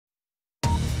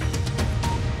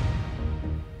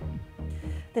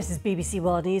This is BBC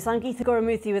World News. I'm Geetha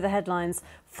Gurumuthy with the headlines.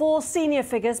 4 senior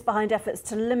figures behind efforts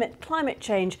to limit climate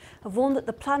change have warned that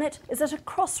the planet is at a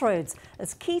crossroads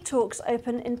as key talks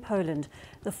open in Poland.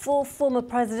 The 4 former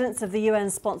presidents of the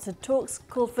UN-sponsored talks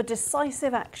called for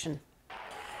decisive action.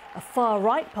 A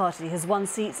far-right party has won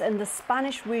seats in the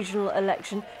Spanish regional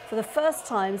election for the first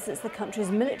time since the country's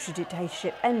military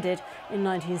dictatorship ended in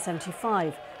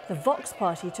 1975. The Vox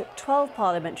party took 12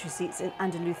 parliamentary seats in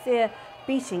Andalusia,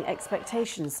 beating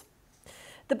expectations.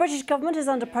 The British government is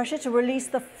under pressure to release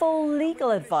the full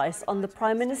legal advice on the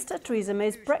Prime Minister Theresa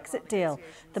May's Brexit deal.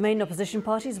 The main opposition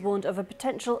parties warned of a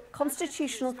potential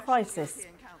constitutional crisis.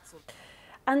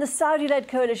 And the Saudi-led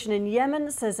coalition in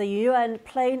Yemen says a UN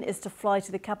plane is to fly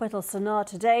to the capital Sana'a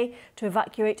today to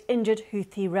evacuate injured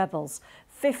Houthi rebels.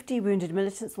 50 wounded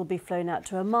militants will be flown out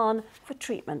to Amman for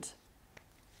treatment.